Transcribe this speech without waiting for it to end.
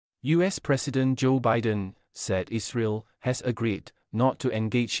US President Joe Biden said Israel has agreed not to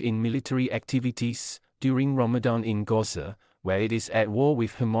engage in military activities during Ramadan in Gaza, where it is at war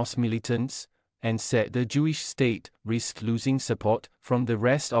with Hamas militants, and said the Jewish state risks losing support from the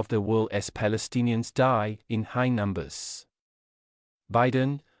rest of the world as Palestinians die in high numbers.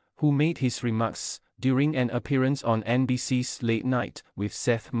 Biden, who made his remarks during an appearance on NBC's Late Night with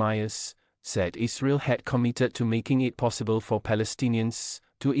Seth Meyers, said Israel had committed to making it possible for Palestinians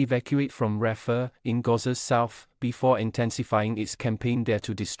to evacuate from Rafah in Gaza's south before intensifying its campaign there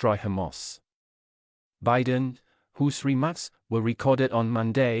to destroy Hamas. Biden, whose remarks were recorded on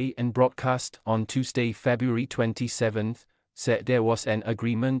Monday and broadcast on Tuesday, February 27, said there was an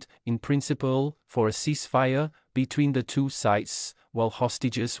agreement in principle for a ceasefire between the two sides while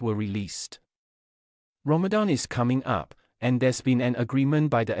hostages were released. Ramadan is coming up, and there's been an agreement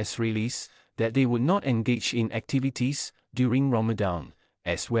by the Israelis that they would not engage in activities during Ramadan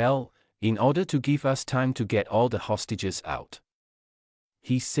as well, in order to give us time to get all the hostages out.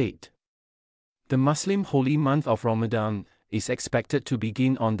 He said. The Muslim holy month of Ramadan is expected to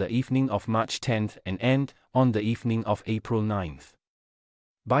begin on the evening of March 10 and end on the evening of April 9.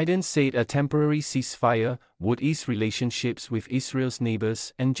 Biden said a temporary ceasefire would ease relationships with Israel's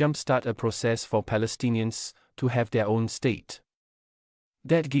neighbors and jumpstart a process for Palestinians to have their own state.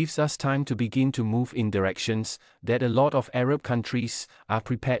 That gives us time to begin to move in directions that a lot of Arab countries are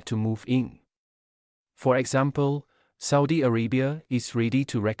prepared to move in. For example, Saudi Arabia is ready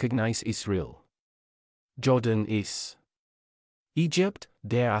to recognize Israel. Jordan is. Egypt,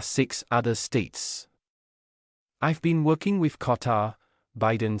 there are 6 other states. I've been working with Qatar,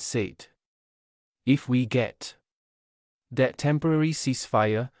 Biden said. If we get that temporary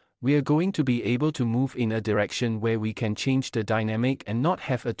ceasefire, we are going to be able to move in a direction where we can change the dynamic and not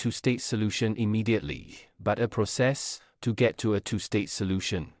have a two-state solution immediately, but a process to get to a two-state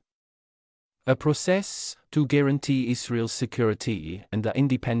solution. A process to guarantee Israel's security and the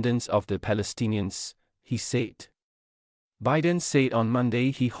independence of the Palestinians, he said. Biden said on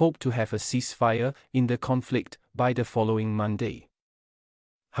Monday he hoped to have a ceasefire in the conflict by the following Monday.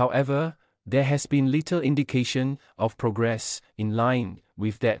 However, there has been little indication of progress in line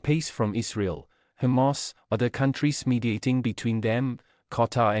with that pace from Israel, Hamas, or the countries mediating between them,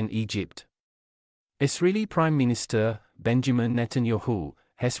 Qatar and Egypt. Israeli Prime Minister Benjamin Netanyahu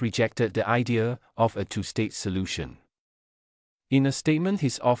has rejected the idea of a two-state solution. In a statement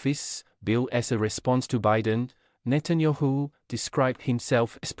his office billed as a response to Biden, Netanyahu described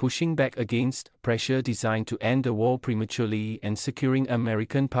himself as pushing back against pressure designed to end the war prematurely and securing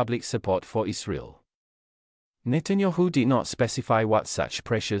American public support for Israel. Netanyahu did not specify what such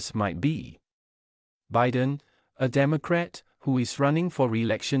pressures might be. Biden, a Democrat who is running for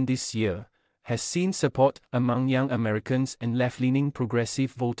re-election this year, has seen support among young Americans and left-leaning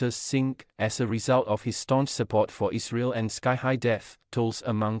progressive voters sink as a result of his staunch support for Israel and sky-high death tolls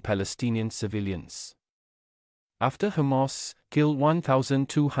among Palestinian civilians. After Hamas killed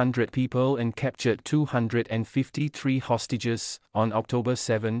 1,200 people and captured 253 hostages on October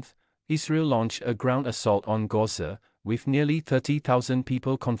 7, Israel launched a ground assault on Gaza, with nearly 30,000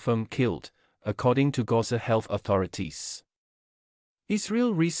 people confirmed killed, according to Gaza health authorities.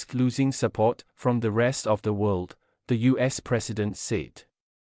 Israel risks losing support from the rest of the world, the US president said.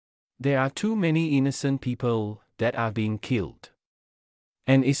 There are too many innocent people that are being killed.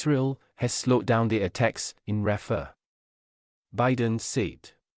 And Israel has slowed down the attacks in Rafah. Biden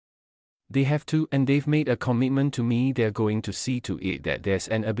said. They have to, and they've made a commitment to me. They're going to see to it that there's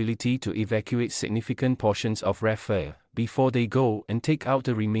an ability to evacuate significant portions of Rafah before they go and take out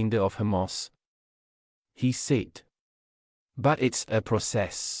the remainder of Hamas. He said. But it's a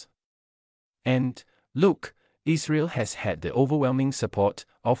process. And, look, Israel has had the overwhelming support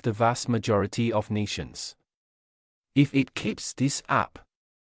of the vast majority of nations. If it keeps this up,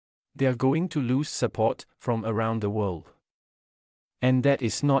 they're going to lose support from around the world. And that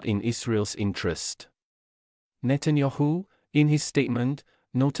is not in Israel's interest. Netanyahu, in his statement,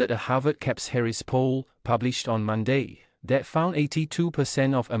 noted a Harvard Caps Harris poll published on Monday that found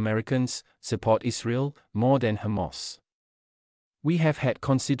 82% of Americans support Israel more than Hamas. We have had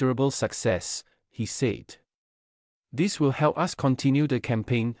considerable success, he said. This will help us continue the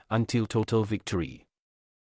campaign until total victory.